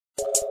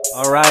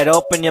Alright,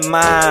 open your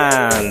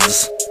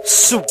minds.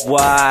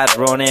 Swat,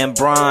 Ronan,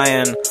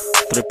 Brian,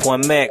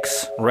 3-point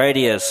mix,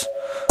 radius.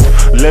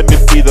 Let me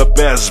be the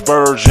best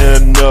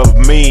version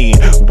of me.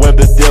 When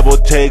the devil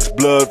takes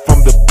blood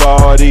from the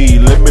body,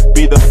 let me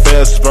be the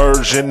best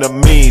version of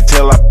me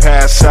till I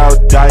pass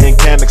out, die and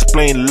can't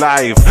explain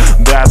life.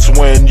 That's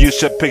when you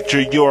should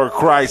picture your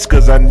Christ,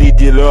 cause I need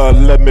you to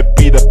let me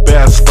be the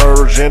best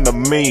version of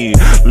me.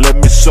 Let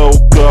me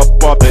soak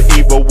up all the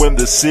evil in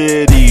the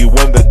city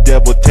when the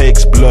devil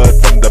takes blood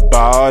from the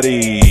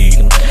body.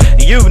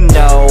 You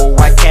know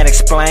I can't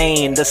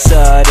explain the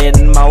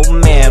sudden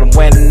moment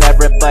when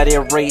everybody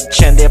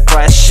reaching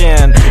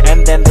depression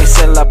and then they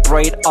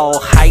celebrate all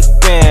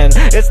hyping.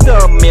 It's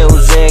the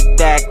music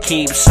that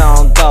keeps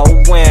on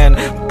going,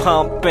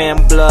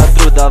 pumping blood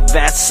through the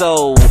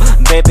vessel.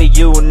 Baby,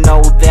 you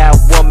know that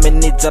woman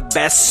needs a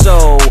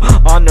vessel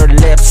on her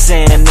lips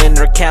and in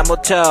her camel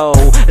toe,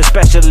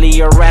 especially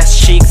her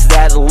ass cheeks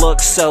that look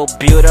so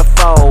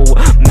beautiful.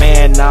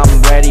 Man,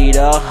 I'm ready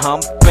to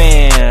hump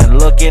in,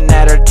 looking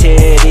at her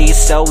titties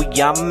so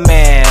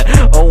yummy.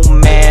 Oh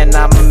man,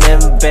 I'm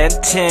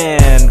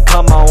inventing.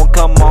 Come on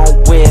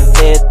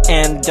with it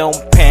and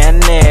don't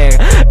panic.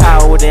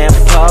 Out in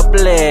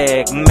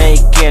public,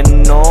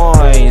 making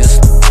noise.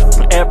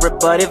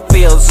 Everybody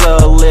feels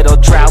a little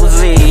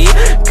drowsy,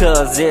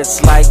 cause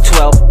it's like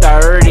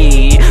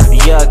 12:30.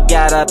 You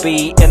gotta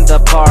be in the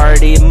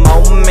party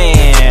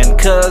moment,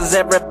 cause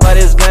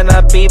everybody's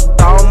gonna be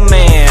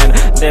bombing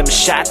them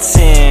shots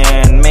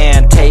in.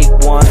 Man, take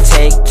one,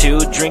 take two,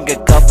 drink a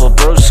couple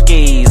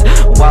brewskis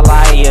while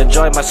I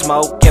enjoy my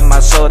smoke and my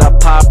soda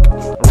pop,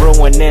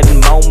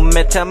 ruining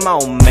moment to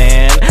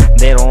moment.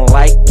 They don't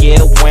like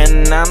it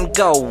when I'm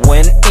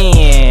going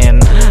in.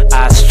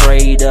 I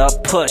straight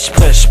up push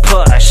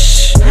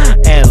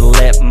and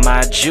let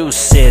my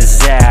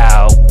juices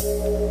out.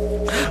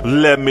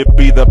 Let me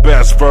be the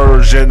best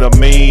version of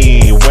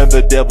me when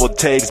the devil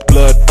takes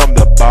blood from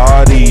the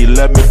body.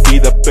 Let me be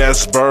the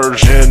best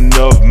version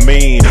of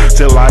me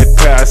till I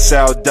pass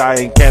out, die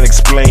and can't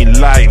explain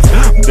life.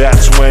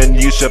 That's when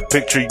you should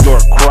picture your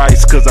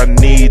Christ, cause I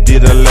need you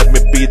to let me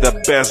be the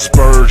best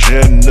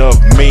version of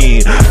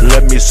me.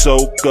 Let me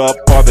soak up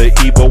all the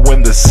evil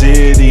in the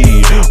city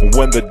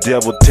when the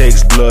devil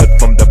takes blood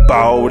from the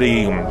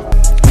body.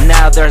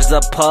 Now there's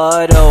a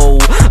puddle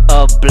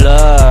of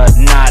blood,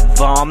 not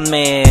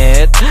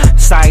vomit.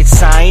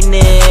 Sign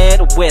it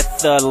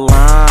with a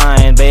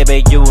line.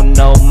 Baby, you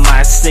know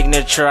my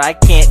signature, I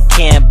can't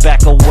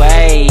back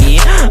away.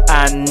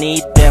 I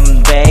need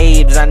them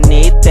babes, I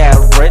need that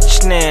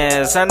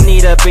richness. I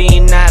need to be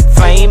not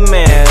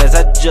famous,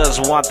 I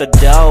just want the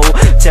dough.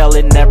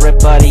 Telling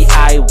everybody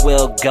I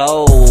will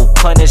go,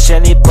 punish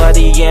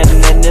anybody and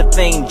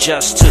anything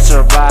just to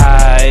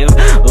survive.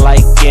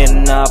 Like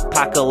an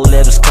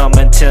apocalypse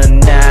coming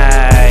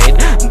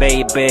tonight.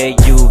 Baby,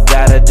 you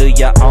gotta do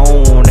your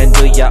own and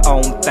do your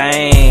own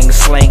thing.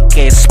 Slink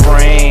a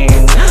spring,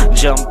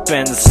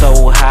 jumping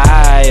so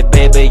high.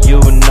 Baby,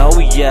 you know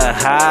you're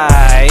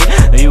high.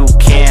 You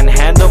can't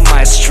handle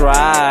my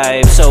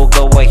stride, so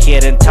go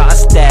ahead and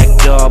toss that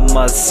gum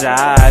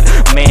aside.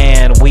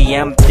 Man, we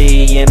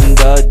empty in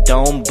the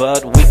dome,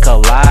 but we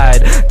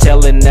collide.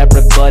 Telling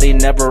everybody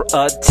never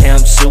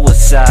attempt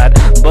suicide,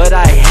 but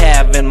I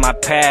have in my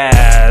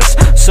past.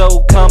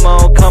 So come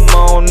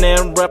on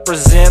and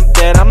represent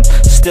that I'm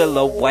still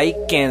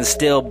awake and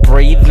still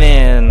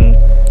breathing.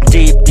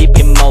 Deep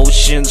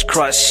emotions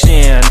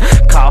crushing,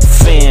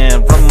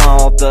 coughing from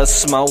all the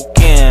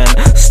smoking,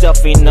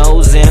 stuffy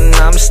nose and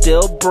I'm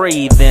still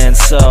breathing.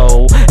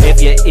 So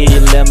if you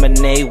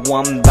eliminate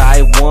one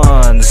by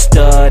one,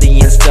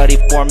 study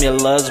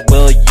formulas,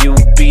 will you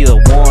be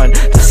the one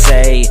to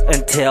say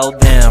and tell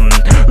them?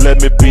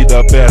 Let me be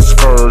the best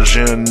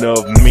version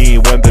of me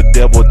when the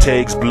devil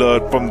takes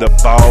blood from the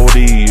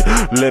body.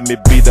 Let me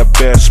be the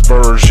best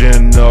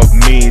version of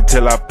me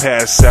till I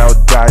pass out,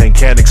 die and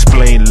can't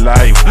explain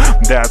life.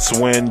 That's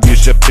when you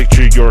should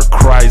picture your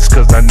Christ,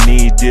 cause I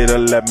need you to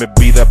let me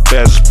be the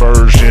best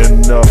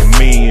version of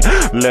me.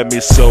 Let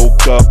me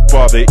soak up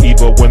all the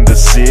evil in the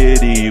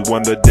city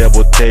when the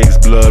devil takes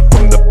blood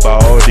from the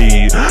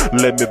body.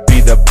 Let me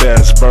be the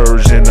best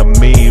version of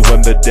me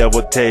when the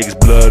devil takes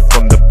blood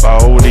from the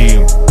body.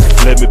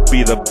 Let me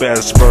be the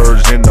best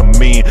version of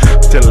me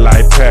till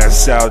I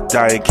pass out,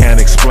 die and can't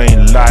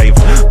explain life.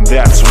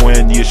 That's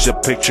when you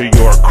should picture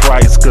your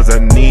Christ, cause I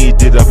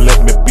need you to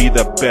let me be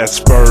the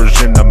best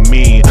version of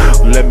me.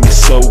 Let me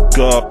soak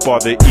up all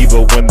the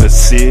evil in the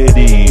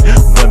city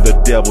when the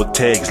devil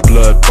takes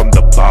blood from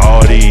the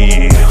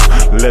body.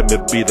 Let me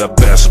be the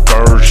best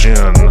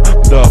version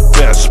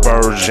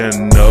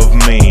of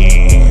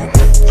me.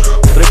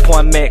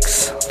 3-point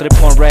mix,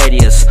 3-point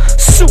radius.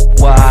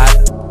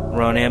 Swat,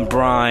 Ronan,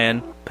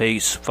 Brian.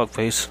 Peace. Fuck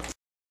face.